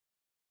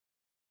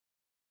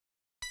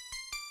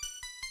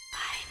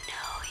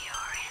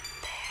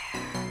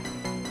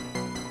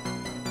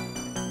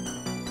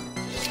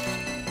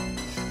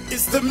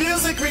It's the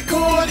music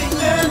recording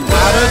network.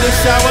 Out of the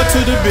shower to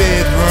the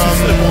bedroom,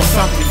 Slip on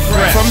something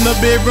fresh. from the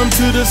bedroom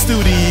to the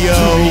studio.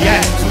 To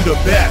react to the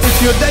best.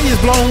 If your day is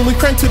blown, we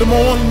crank to the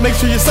morning. Make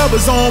sure your sub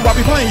is on while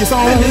we playing your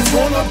song. And it's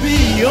gonna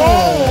be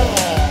on.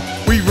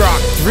 We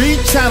rock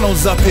 3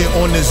 channels up here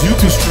on this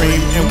YouTube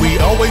stream, and we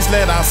always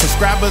let our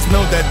subscribers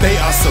know that they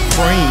are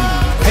supreme.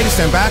 Haters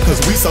stand by cause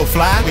we so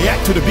fly.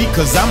 React to the beat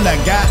cause I'm that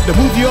guy to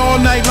move you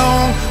all night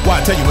long. Why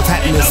I tell you what's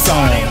happening in this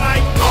song.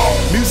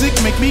 Music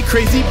make me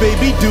crazy,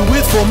 baby, do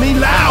it for me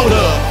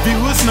louder.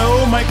 Viewers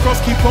know my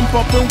cross keep on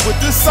bumping with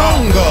this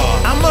song.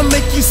 I'ma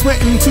make you sweat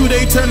until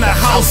they turn the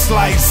house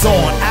lights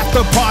on.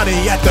 After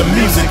party at the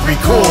Music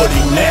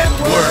Recording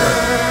Network.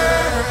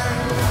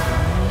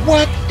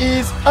 What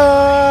is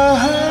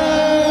up,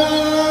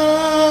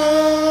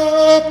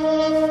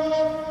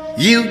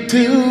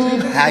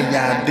 YouTube? How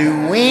y'all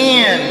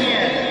doing?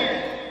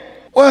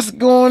 What's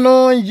going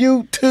on,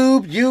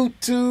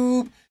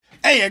 YouTube?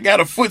 Hey, I got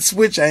a foot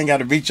switch. I ain't got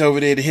to reach over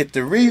there to hit the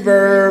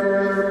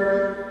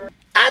reverb.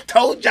 I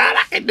told y'all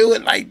I can do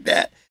it like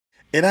that.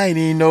 And I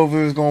didn't even know if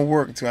it was going to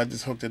work until I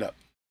just hooked it up.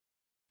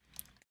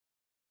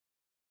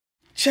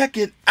 Check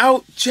it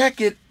out.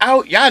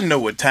 Y'all know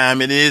what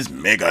time it is.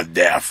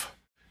 Megadeth.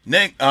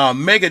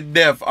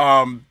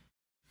 Megadeth.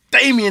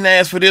 Damien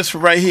asked for this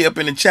right here up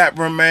in the chat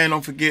room, man.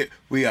 Don't forget,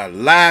 we are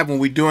live when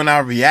we doing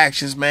our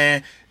reactions,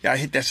 man. Y'all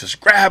hit that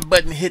subscribe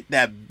button, hit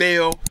that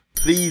bell.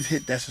 Please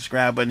hit that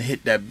subscribe button,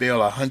 hit that bell.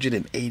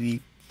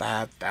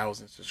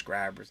 185,000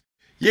 subscribers.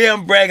 Yeah,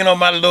 I'm bragging on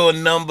my little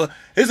number.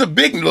 It's a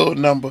big little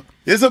number.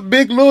 It's a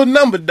big little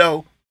number,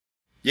 though.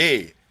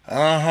 Yeah,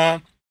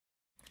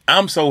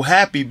 I'm so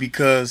happy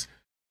because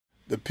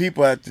the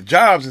people at the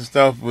jobs and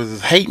stuff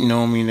was hating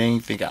on me. They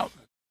ain't think I was.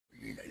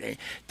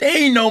 They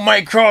ain't know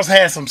Mike Cross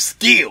had some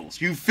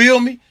skills. You feel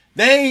me?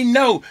 They ain't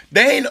know.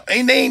 They ain't.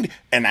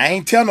 And I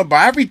ain't telling nobody.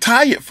 I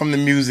retired from the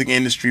music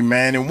industry,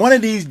 man. And one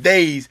of these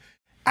days,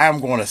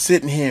 I'm going to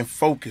sit in here and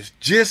focus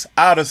just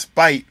out of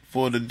spite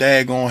for the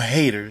daggone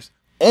haters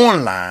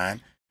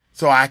online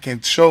so I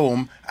can show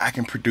them I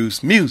can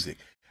produce music.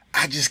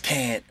 I just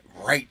can't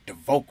write the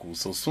vocals.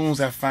 So as soon as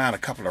I find a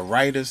couple of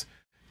writers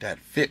that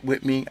fit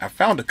with me, I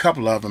found a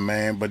couple of them,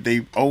 man, but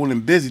they old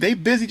and busy. They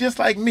busy just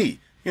like me.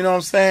 You know what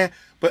I'm saying?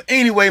 But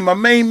anyway, my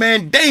main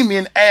man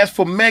Damien asked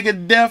for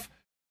Megadeth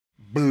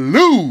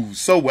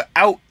Blues. So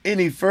without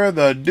any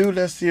further ado,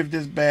 let's see if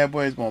this bad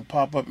boy is going to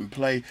pop up and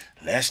play.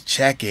 Let's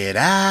check it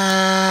out.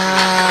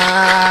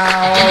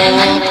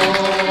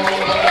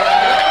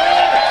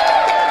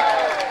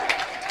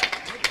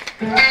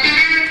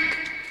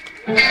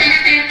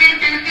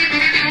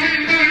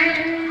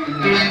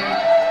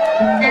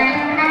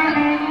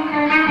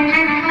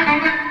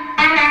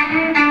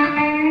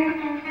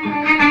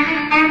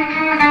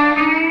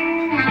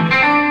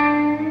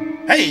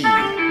 Hey.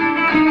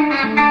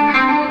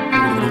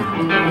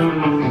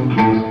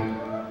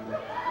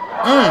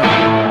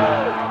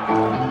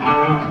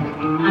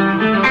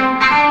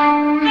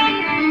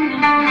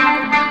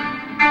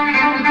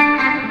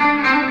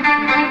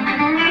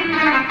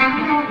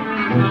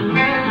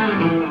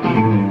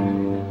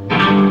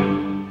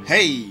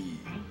 Hey.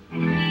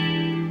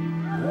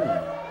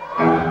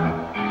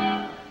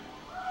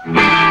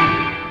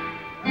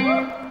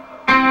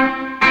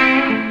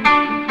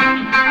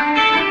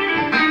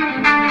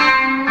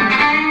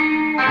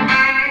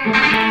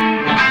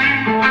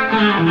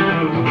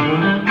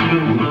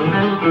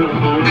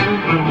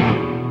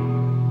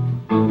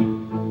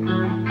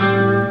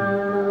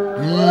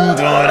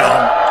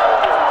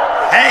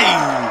 Hey,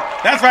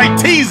 that's right,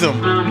 tease him.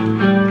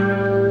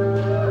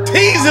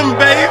 Tease him,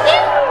 baby.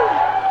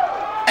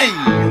 Hey.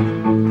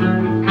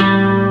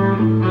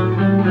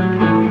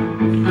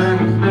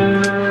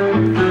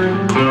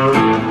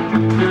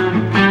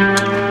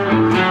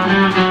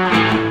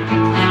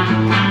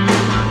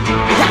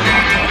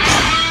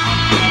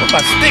 Where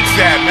my sticks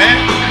at, man?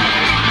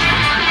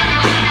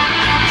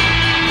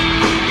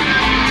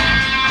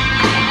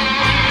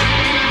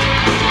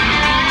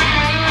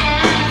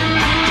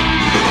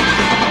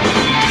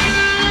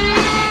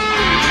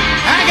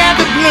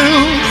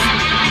 Blues.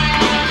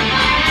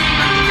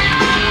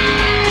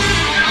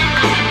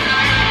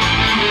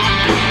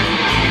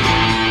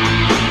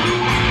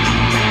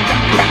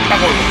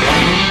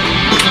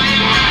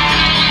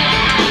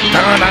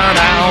 Down, down,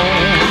 down.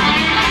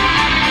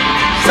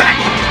 Sack.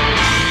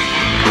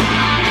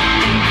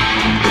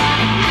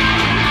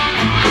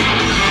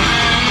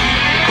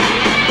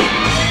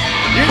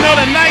 You know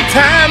the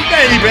nighttime,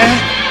 baby,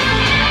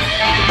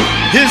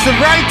 is the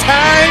right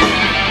time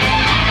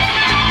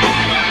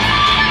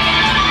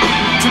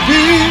to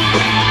be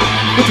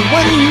with the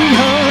one you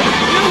love.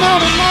 You know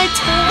the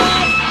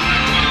nighttime.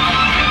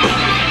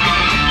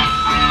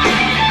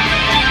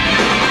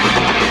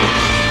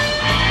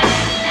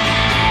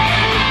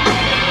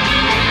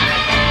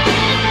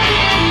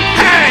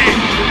 Hey!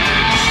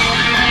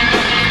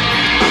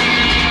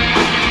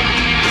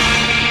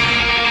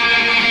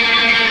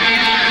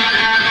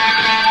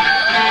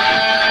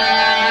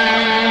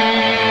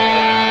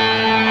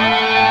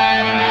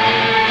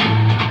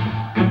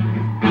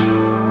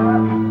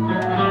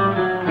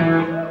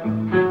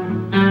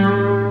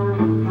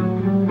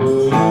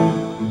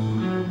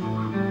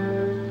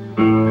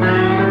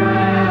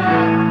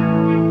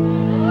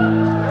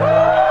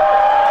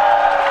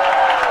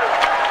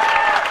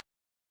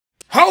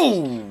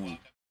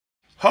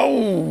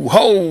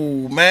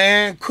 Ho,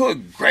 man.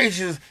 Good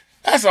gracious.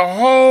 That's a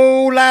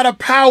whole lot of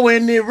power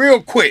in there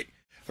real quick.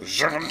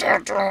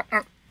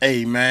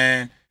 Hey,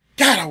 man.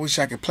 God, I wish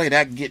I could play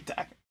that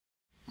guitar.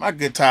 My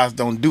guitars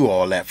don't do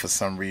all that for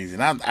some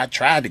reason. I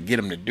tried to get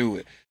them to do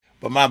it.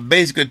 But my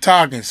bass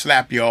guitar can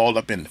slap you all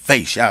up in the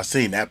face. Y'all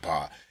seen that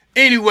part.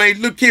 Anyway,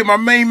 look here. My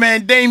main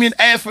man Damien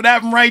asked for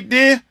that one right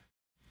there.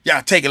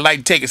 Y'all take it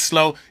light, take it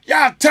slow.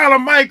 Y'all tell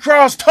him Mike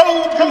Cross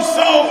told you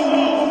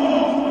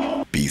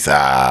so. Peace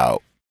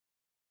out.